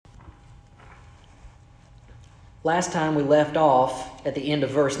Last time we left off at the end of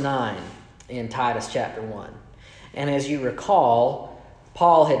verse 9 in Titus chapter 1. And as you recall,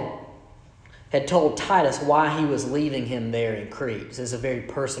 Paul had told Titus why he was leaving him there in Crete. This is a very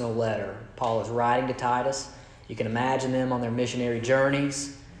personal letter. Paul is writing to Titus. You can imagine them on their missionary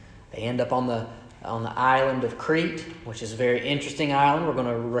journeys. They end up on the island of Crete, which is a very interesting island. We're going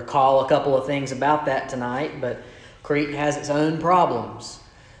to recall a couple of things about that tonight, but Crete has its own problems.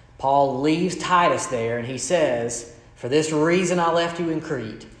 Paul leaves Titus there, and he says, "For this reason I left you in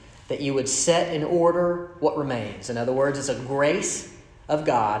Crete, that you would set in order what remains." In other words, it's a grace of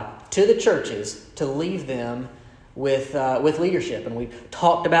God to the churches to leave them with leadership. And we've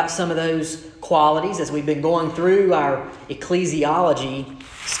talked about some of those qualities as we've been going through our ecclesiology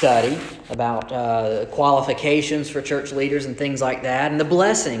study about qualifications for church leaders and things like that, and the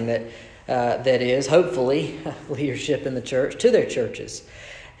blessing that is, hopefully, leadership in the church to their churches.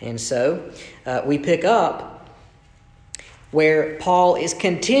 And so we pick up where Paul is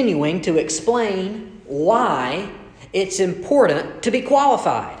continuing to explain why it's important to be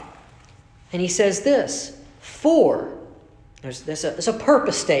qualified. And he says this, "For," there's a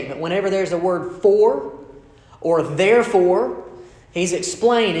purpose statement. Whenever there's a word "for" or "therefore," he's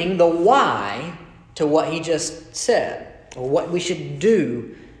explaining the why to what he just said, or what we should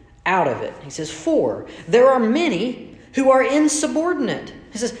do out of it. He says, "For there are many who are insubordinate."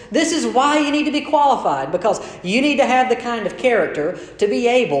 He says, this is why you need to be qualified, because you need to have the kind of character to be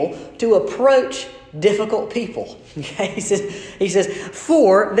able to approach difficult people. Okay? He says,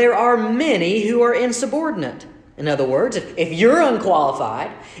 "For there are many who are insubordinate." In other words, if you're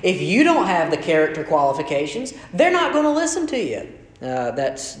unqualified, if you don't have the character qualifications, they're not going to listen to you.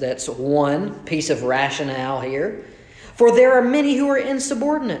 That's one piece of rationale here. "For there are many who are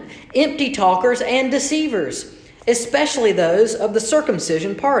insubordinate, empty talkers and deceivers, especially those of the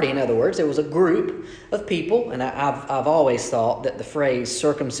circumcision party." In other words, there was a group of people, and I've always thought that the phrase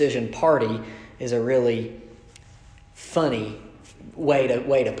circumcision party is a really funny way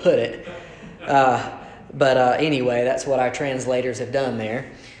to put it. But anyway, that's what our translators have done there.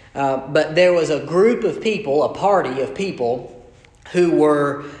 But there was a group of people, a party of people, who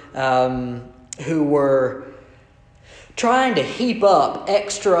were trying to heap up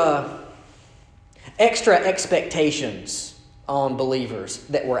extra expectations on believers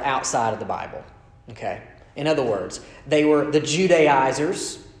that were outside of the Bible. Okay? In other words, they were the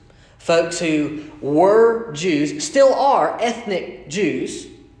Judaizers, folks who were Jews, still are ethnic Jews.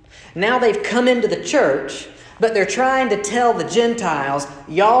 Now they've come into the church, but they're trying to tell the Gentiles,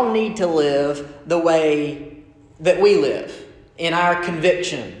 y'all need to live the way that we live, in our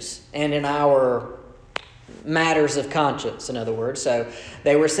convictions and in our matters of conscience, in other words. So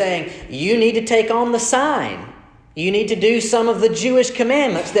they were saying, you need to take on the sign. You need to do some of the Jewish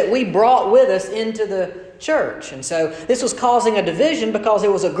commandments that we brought with us into the church. And so this was causing a division, because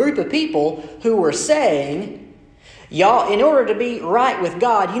there was a group of people who were saying, y'all, in order to be right with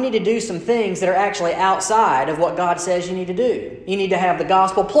God, you need to do some things that are actually outside of what God says you need to do. You need to have the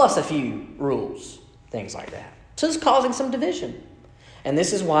gospel plus a few rules, things like that. So this is causing some division. And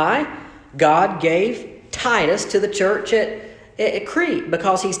this is why God gave Titus to the church at Crete,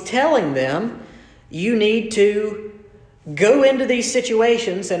 because he's telling them, you need to go into these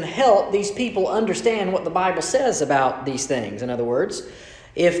situations and help these people understand what the Bible says about these things. In other words,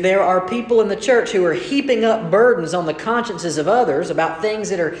 if there are people in the church who are heaping up burdens on the consciences of others about things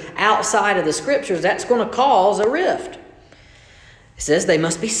that are outside of the Scriptures, that's going to cause a rift. It says they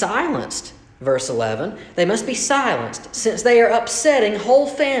must be silenced. Verse 11, they must be silenced, since they are upsetting whole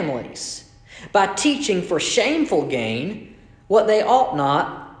families by teaching for shameful gain what they ought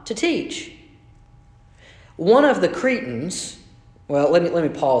not to teach. One of the Cretans, well, let me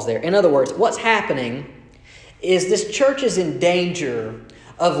pause there. In other words, what's happening is this church is in danger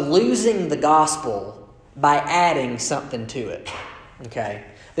of losing the gospel by adding something to it. Okay?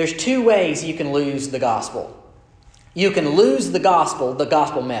 There's two ways you can lose the gospel. You can lose the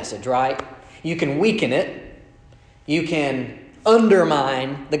gospel message, right? You can weaken it. You can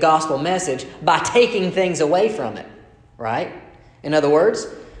undermine the gospel message by taking things away from it, right? In other words,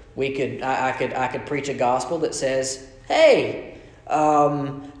 I could preach a gospel that says, hey,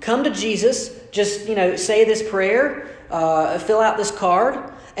 come to Jesus, just, say this prayer, fill out this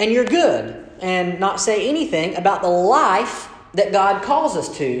card, and you're good. And not say anything about the life that God calls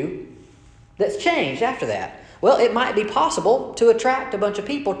us to that's changed after that. Well, it might be possible to attract a bunch of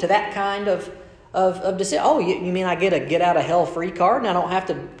people to that kind of decision. Oh, you mean I get a get out of hell free card and I don't have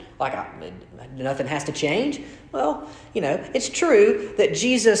to, nothing has to change? Well, it's true that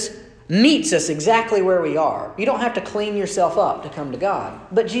Jesus meets us exactly where we are. You don't have to clean yourself up to come to God.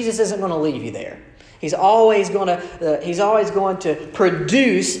 But Jesus isn't going to leave you there. He's always going to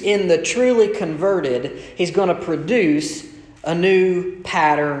produce in the truly converted. He's going to produce a new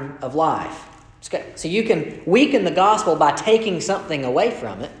pattern of life. Okay. So you can weaken the gospel by taking something away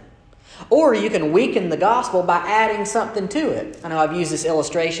from it, or you can weaken the gospel by adding something to it. I know I've used this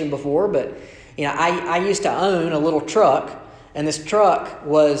illustration before, but I used to own a little truck, and this truck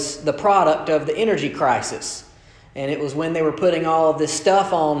was the product of the energy crisis. And it was when they were putting all of this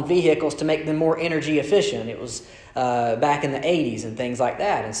stuff on vehicles to make them more energy efficient. It was back in the 80s and things like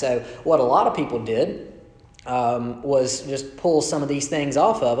that. And so what a lot of people did was just pull some of these things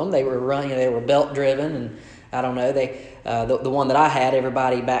off of them. They were running, they were belt driven, and I don't know, the one that I had,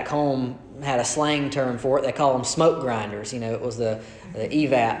 everybody back home had a slang term for it. They call them smoke grinders. It was the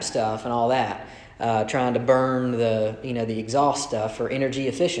evap stuff and all that, trying to burn the exhaust stuff for energy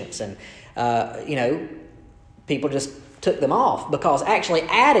efficiency. And people just took them off because actually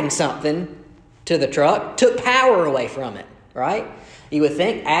adding something to the truck took power away from it, right? You would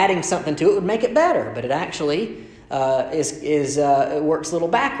think adding something to it would make it better, but it actually it works a little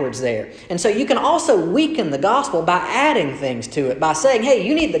backwards there. And so you can also weaken the gospel by adding things to it, by saying, hey,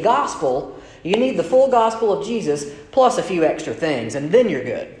 you need the gospel, you need the full gospel of Jesus plus a few extra things, and then you're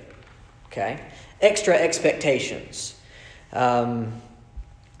good. Okay? Extra expectations.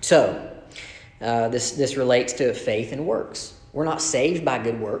 This relates to faith and works. We're not saved by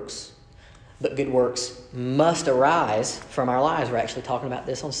good works, but good works must arise from our lives. We're actually talking about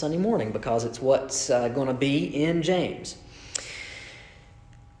this on Sunday morning because it's what's going to be in James.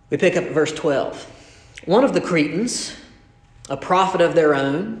 We pick up at verse 12. One of the Cretans, a prophet of their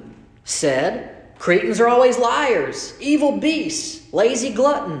own, said, Cretans are always liars, evil beasts, lazy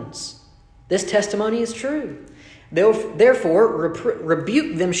gluttons. This testimony is true. Therefore,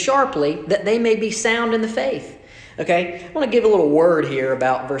 rebuke them sharply that they may be sound in the faith. Okay, I want to give a little word here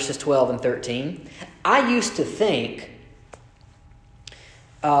about verses 12 and 13. I used to think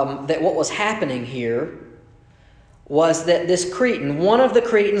that what was happening here was that this Cretan, one of the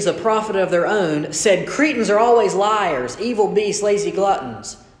Cretans, a prophet of their own, said, Cretans are always liars, evil beasts, lazy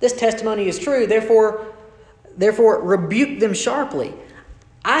gluttons. This testimony is true, therefore rebuke them sharply.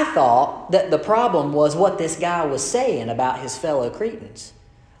 I thought that the problem was what this guy was saying about his fellow Cretans.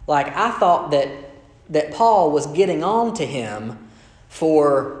 Like, I thought that Paul was getting on to him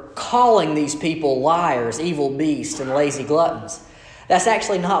for calling these people liars, evil beasts, and lazy gluttons. That's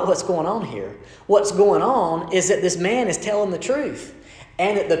actually not what's going on here. What's going on is that this man is telling the truth,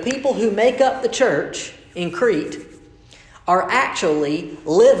 and that the people who make up the church in Crete are actually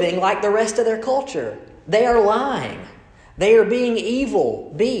living like the rest of their culture. They are lying. They are being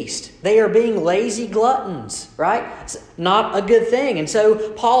evil beasts. They are being lazy gluttons, right? It's not a good thing. And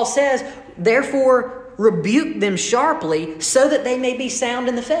so Paul says, therefore, rebuke them sharply so that they may be sound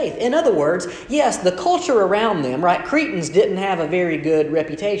in the faith. In other words, yes, the culture around them, right? Cretans didn't have a very good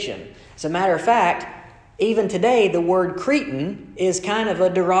reputation. As a matter of fact, even today, the word Cretan is kind of a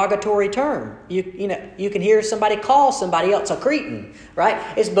derogatory term. You can hear somebody call somebody else a Cretan, right?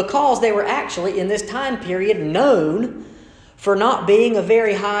 It's because they were actually, in this time period, known for not being a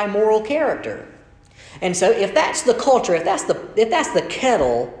very high moral character. And so if that's the culture, if that's the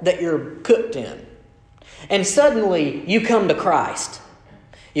kettle that you're cooked in, and suddenly you come to Christ,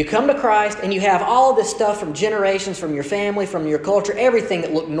 and you have all this stuff from generations, from your family, from your culture, everything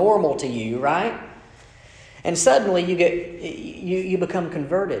that looked normal to you, right? And suddenly you become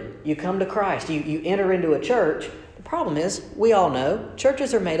converted. You come to Christ. You enter into a church. The problem is, we all know,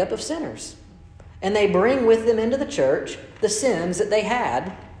 churches are made up of sinners. And they bring with them into the church the sins that they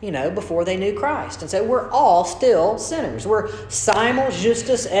had, before they knew Christ. And so we're all still sinners. We're simul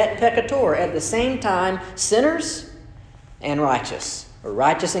justus et peccator. At the same time, sinners and righteous. We're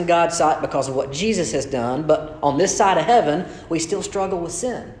righteous in God's sight because of what Jesus has done. But on this side of heaven, we still struggle with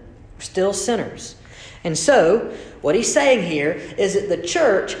sin. We're still sinners. And so, what he's saying here is that the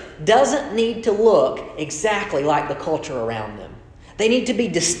church doesn't need to look exactly like the culture around them. They need to be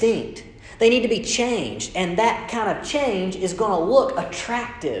distinct. They need to be changed, and that kind of change is going to look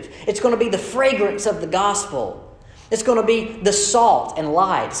attractive. It's going to be the fragrance of the gospel. It's going to be the salt and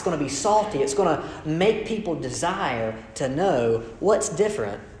light. It's going to be salty. It's going to make people desire to know what's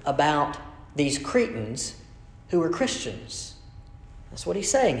different about these Cretans who are Christians. That's what he's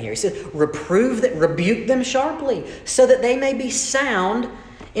saying here. He says, rebuke them sharply so that they may be sound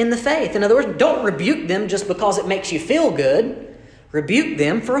in the faith. In other words, don't rebuke them just because it makes you feel good. Rebuke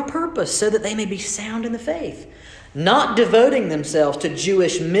them for a purpose so that they may be sound in the faith, not devoting themselves to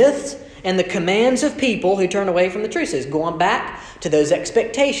Jewish myths and the commands of people who turn away from the truth. So it's going back to those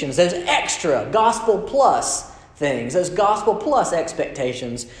expectations, those extra gospel plus things, those gospel plus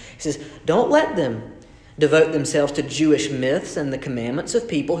expectations. He says, don't let them devote themselves to Jewish myths and the commandments of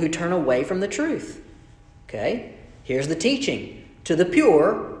people who turn away from the truth. Okay? Here's the teaching. To the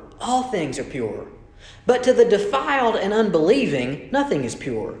pure, all things are pure. But to the defiled and unbelieving, nothing is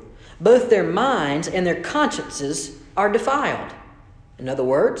pure. Both their minds and their consciences are defiled. In other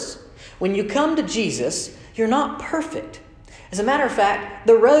words, when you come to Jesus, you're not perfect. As a matter of fact,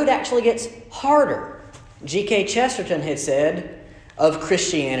 the road actually gets harder. G.K. Chesterton had said of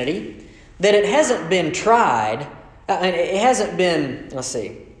Christianity that it hasn't been tried, it hasn't been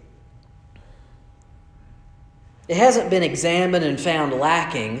examined and found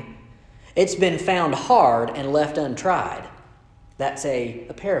lacking. It's been found hard and left untried. That's a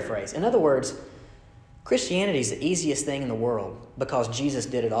paraphrase. In other words, Christianity is the easiest thing in the world because Jesus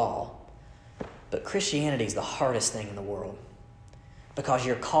did it all. But Christianity is the hardest thing in the world because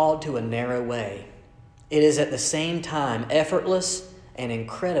you're called to a narrow way. It is at the same time effortless and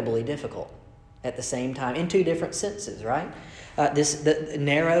incredibly difficult at the same time in two different senses, right? The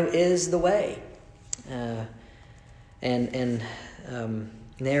narrow is the way, and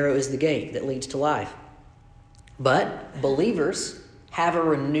narrow is the gate that leads to life. But believers have a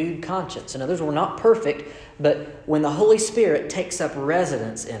renewed conscience. In other words, we're not perfect, but when the Holy Spirit takes up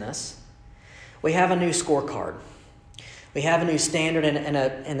residence in us, we have a new scorecard. We have a new standard,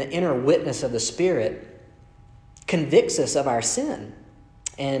 and the inner witness of the Spirit convicts us of our sin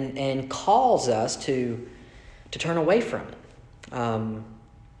and calls us to turn away from it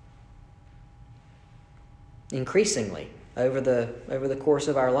increasingly over the course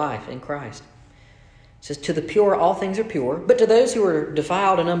of our life in Christ. It says, to the pure, all things are pure, but to those who are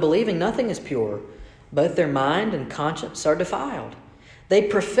defiled and unbelieving, nothing is pure. Both their mind and conscience are defiled. They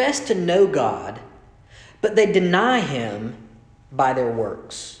profess to know God, but they deny Him by their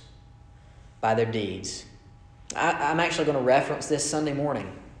works, by their deeds. I'm actually going to reference this Sunday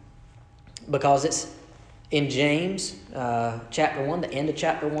morning because it's in James chapter 1, the end of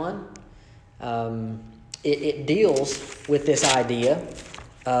chapter 1. It deals with this idea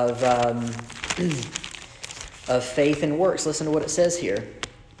of faith and works. Listen to what it says here.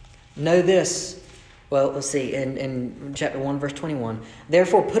 Know this. Well, let's see. In chapter 1, verse 21.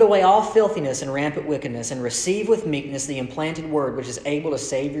 Therefore, put away all filthiness and rampant wickedness, and receive with meekness the implanted word, which is able to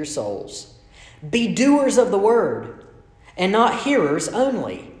save your souls. Be doers of the word, and not hearers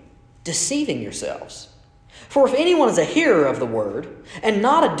only, deceiving yourselves. For if anyone is a hearer of the word, and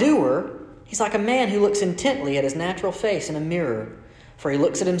not a doer, he's like a man who looks intently at his natural face in a mirror. For he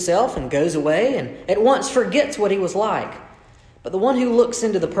looks at himself and goes away and at once forgets what he was like. But the one who looks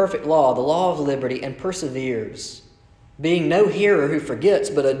into the perfect law, the law of liberty, and perseveres, being no hearer who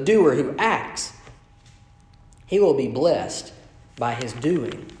forgets, but a doer who acts, he will be blessed by his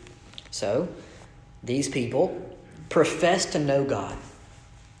doing. So, these people profess to know God,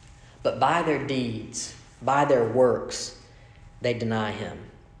 but by their deeds, by their works, they deny Him.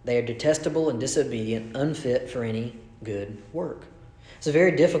 They are detestable and disobedient, unfit for any good work. It's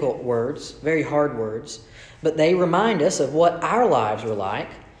very difficult words, very hard words, but they remind us of what our lives were like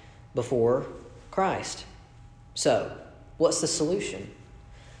before Christ. So, what's the solution?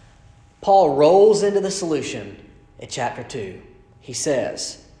 Paul rolls into the solution in chapter 2. He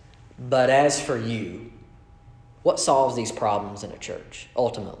says, but as for you, what solves these problems in a church,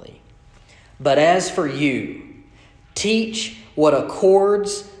 ultimately? But as for you, teach what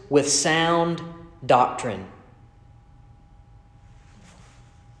accords with sound doctrine.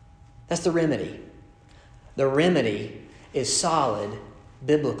 That's the remedy. The remedy is solid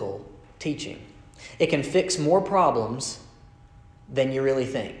biblical teaching. It can fix more problems than you really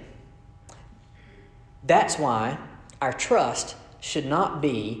think. That's why our trust should not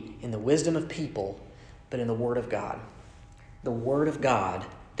be in the wisdom of people, but in the Word of God. The Word of God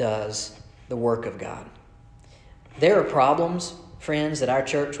does the work of God. There are problems, friends, that our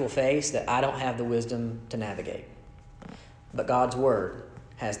church will face that I don't have the wisdom to navigate. But God's Word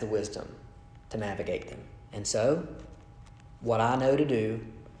has the wisdom to navigate them. And so, what I know to do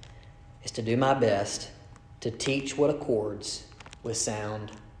is to do my best to teach what accords with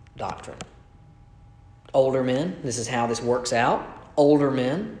sound doctrine. Older men, this is how this works out. Older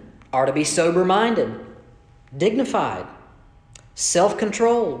men are to be sober-minded, dignified,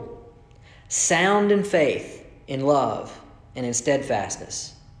 self-controlled, sound in faith, in love, and in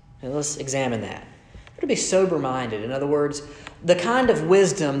steadfastness. And let's examine that. They're to be sober-minded. In other words, the kind of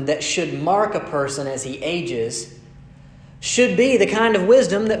wisdom that should mark a person as he ages should be the kind of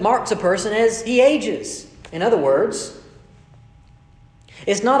wisdom that marks a person as he ages. In other words,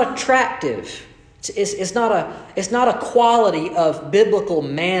 it's not attractive. It's not a quality of biblical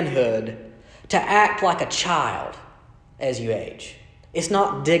manhood to act like a child as you age. It's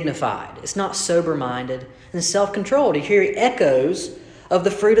not dignified. It's not sober-minded and self-controlled. You hear echoes of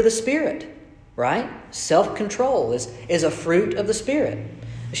the fruit of the Spirit, right? Self-control is a fruit of the Spirit.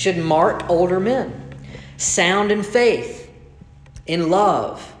 It should mark older men. Sound in faith, in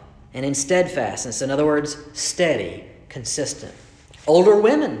love, and in steadfastness. In other words, steady, consistent. Older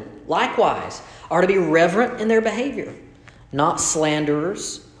women, likewise, are to be reverent in their behavior, not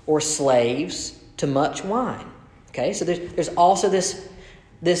slanderers or slaves to much wine. Okay, so there's also this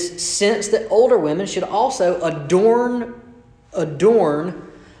sense that older women should also adorn the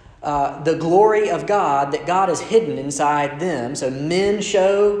glory of God that God has hidden inside them. So men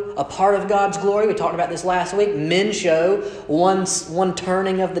show a part of God's glory. We talked about this last week. Men show one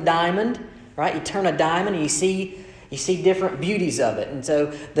turning of the diamond, right? You turn a diamond and you see different beauties of it. And so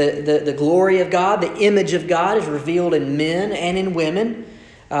the glory of God, the image of God is revealed in men and in women.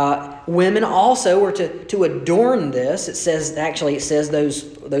 Women also were to adorn this. It says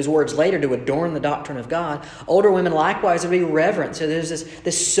those words later, to adorn the doctrine of God. Older women likewise are to be reverent. So there's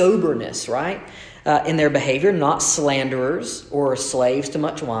this soberness, right, in their behavior, not slanderers or slaves to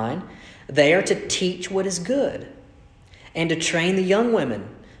much wine. They are to teach what is good and to train the young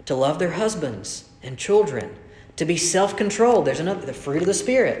women to love their husbands and children, to be self-controlled. There's the fruit of the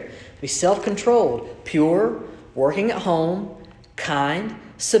Spirit. To be self-controlled, pure, working at home, kind,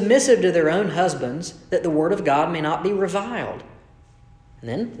 submissive to their own husbands, that the word of God may not be reviled. And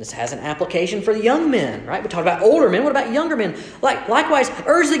then this has an application for the young men, right? We talked about older men. What about younger men? Likewise,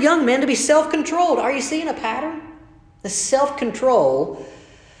 urge the young men to be self-controlled. Are you seeing a pattern? The self-control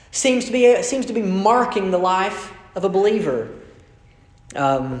seems to be marking the life of a believer.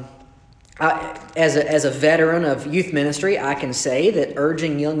 As a veteran of youth ministry, I can say that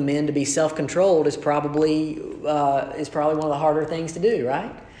urging young men to be self-controlled is probably one of the harder things to do,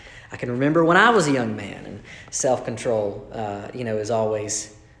 right? I can remember when I was a young man, and self-control, is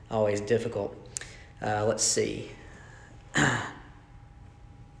always difficult. Let's see. I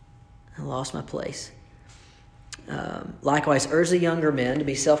lost my place. Likewise, urge the younger men to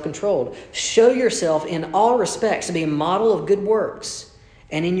be self-controlled. Show yourself in all respects to be a model of good works.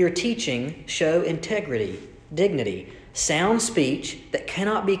 And in your teaching, show integrity, dignity, sound speech that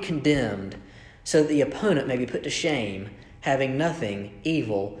cannot be condemned, so that the opponent may be put to shame, having nothing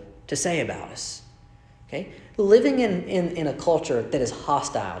evil to say about us. Okay? Living in a culture that is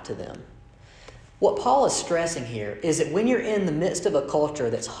hostile to them. What Paul is stressing here is that when you're in the midst of a culture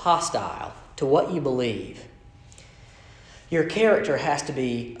that's hostile to what you believe, your character has to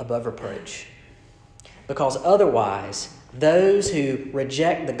be above reproach. Because otherwise, those who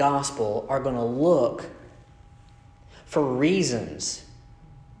reject the gospel are going to look for reasons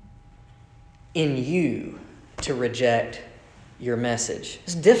in you to reject your message.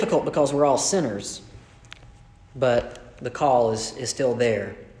 It's difficult because we're all sinners, but the call is still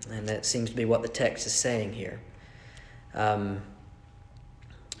there, and that seems to be what the text is saying here.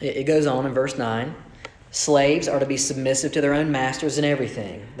 It goes on in verse 9. Slaves are to be submissive to their own masters in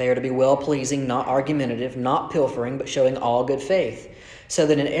everything. They are to be well-pleasing, not argumentative, not pilfering, but showing all good faith, so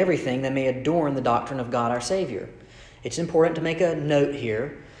that in everything they may adorn the doctrine of God our Savior. It's important to make a note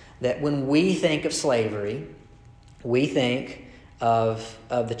here that when we think of slavery, we think of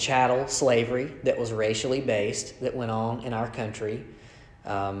the chattel slavery that was racially based, that went on in our country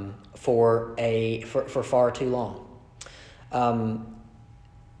for far too long.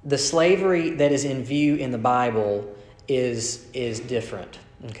 The slavery that is in view in the Bible is different.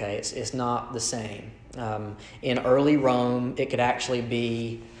 Okay, it's not the same. In early Rome, it could actually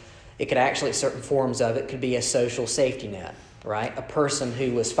certain forms of it could be a social safety net. Right, a person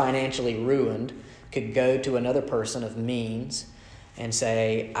who was financially ruined could go to another person of means and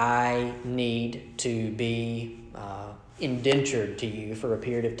say, "I need to be indentured to you for a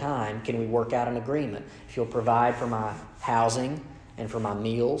period of time. Can we work out an agreement? If you'll provide for my housing and for my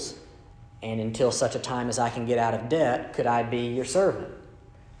meals, and until such a time as I can get out of debt, could I be your servant?"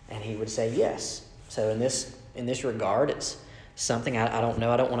 And he would say yes. So in this regard, it's something I don't know.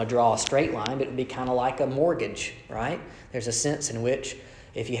 I don't want to draw a straight line, but it would be kind of like a mortgage, right? There's a sense in which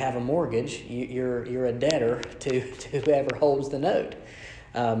if you have a mortgage, you're a debtor to whoever holds the note.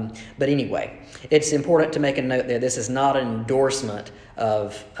 But anyway, it's important to make a note there. This is not an endorsement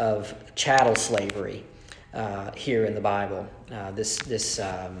of chattel slavery here in the Bible. This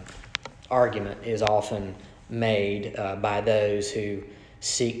argument is often made by those who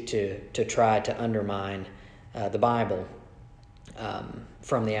seek to try to undermine the Bible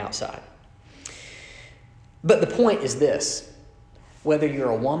from the outside. But the point is this: whether you're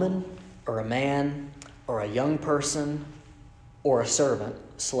a woman or a man or a young person or a servant,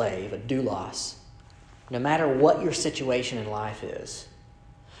 slave, a doulos, no matter what your situation in life is,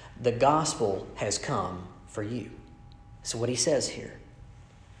 the gospel has come for you. So what he says here,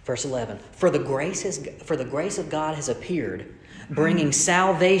 verse 11, For the grace of God has appeared, bringing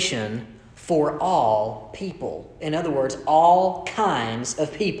salvation for all people. In other words, all kinds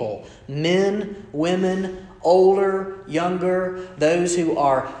of people. Men, women, older, younger, those who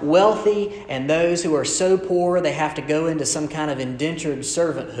are wealthy, and those who are so poor they have to go into some kind of indentured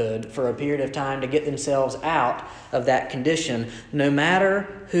servanthood for a period of time to get themselves out of that condition. No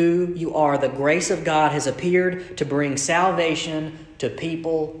matter who you are, the grace of God has appeared to bring salvation to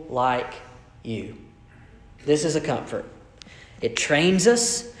people like you. This is a comfort. It trains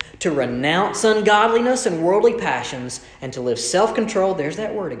us to renounce ungodliness and worldly passions and to live self-controlled, there's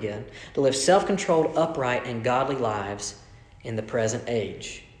that word again, to live self-controlled, upright, and godly lives in the present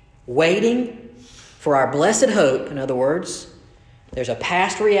age. Waiting for our blessed hope, in other words, there's a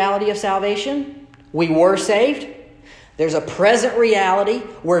past reality of salvation. We were saved. There's a present reality.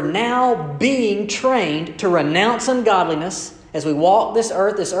 We're now being trained to renounce ungodliness as we walk this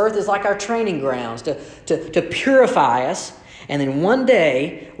earth. This earth is like our training grounds to purify us. And then one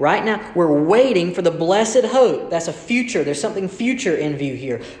day, right now, we're waiting for the blessed hope. That's a future. There's something future in view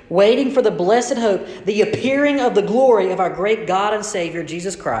here. Waiting for the blessed hope, the appearing of the glory of our great God and Savior,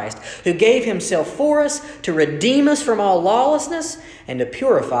 Jesus Christ, who gave himself for us to redeem us from all lawlessness and to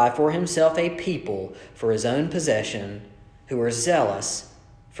purify for himself a people for his own possession who are zealous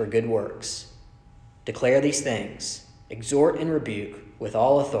for good works. Declare these things. Exhort and rebuke with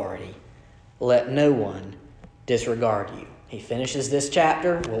all authority. Let no one disregard you. He finishes this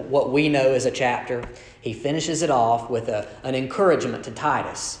chapter, what we know is a chapter. He finishes it off with an encouragement to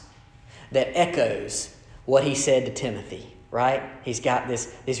Titus that echoes what he said to Timothy, right? He's got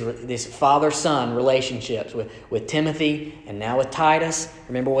this father-son relationships with Timothy and now with Titus.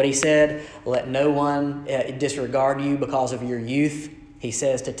 Remember what he said? Let no one disregard you because of your youth. He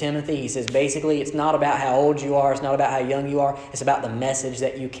says to Timothy, he says, basically, it's not about how old you are. It's not about how young you are. It's about the message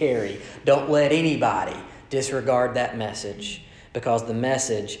that you carry. Don't let anybody disregard that message because the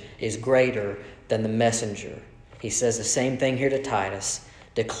message is greater than the messenger. He says the same thing here to Titus.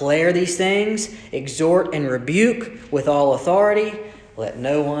 Declare these things, exhort and rebuke with all authority. Let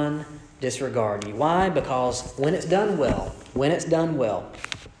no one disregard you. Why? Because when it's done well,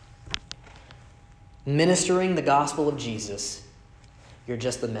 ministering the gospel of Jesus, you're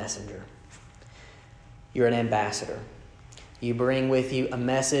just the messenger. You're an ambassador. You bring with you a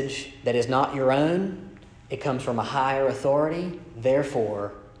message that is not your own. It comes from a higher authority.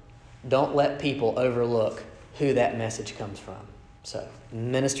 Therefore, don't let people overlook who that message comes from. So,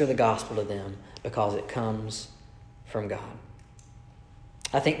 minister the gospel to them because it comes from God.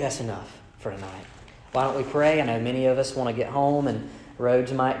 I think that's enough for tonight. Why don't we pray? I know many of us want to get home and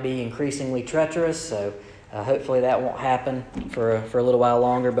roads might be increasingly treacherous, so hopefully that won't happen for a little while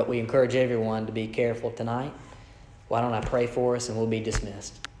longer, but we encourage everyone to be careful tonight. Why don't I pray for us and we'll be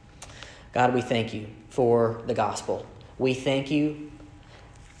dismissed. God, we thank you for the gospel. We thank you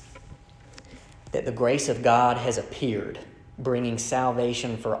that the grace of God has appeared, bringing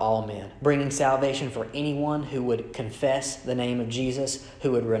salvation for all men, bringing salvation for anyone who would confess the name of Jesus,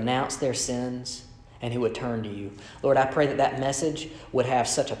 who would renounce their sins, and who would turn to you. Lord, I pray that that message would have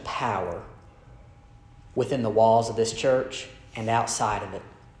such a power within the walls of this church and outside of it.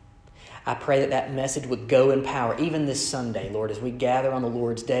 I pray that that message would go in power, even this Sunday, Lord, as we gather on the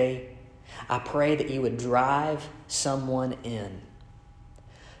Lord's Day. I pray that you would drive someone in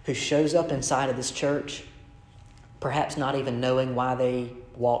who shows up inside of this church, perhaps not even knowing why they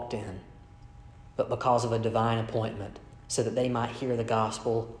walked in, but because of a divine appointment, so that they might hear the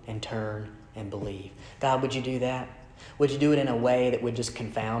gospel and turn and believe. God, would you do that? Would you do it in a way that would just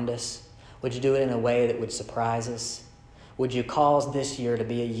confound us? Would you do it in a way that would surprise us? Would you cause this year to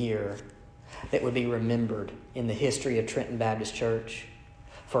be a year that would be remembered in the history of Trenton Baptist Church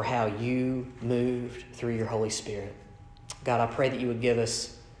for how you moved through your Holy Spirit? God, I pray that you would give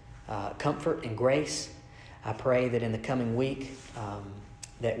us comfort and grace. I pray that in the coming week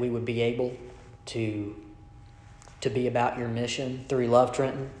that we would be able to be about your mission through Love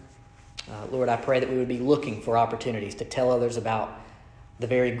Trenton. Lord, I pray that we would be looking for opportunities to tell others about the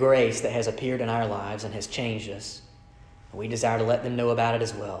very grace that has appeared in our lives and has changed us. We desire to let them know about it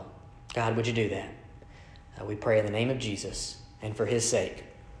as well. God, would you do that? We pray in the name of Jesus and for his sake.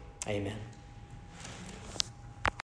 Amen.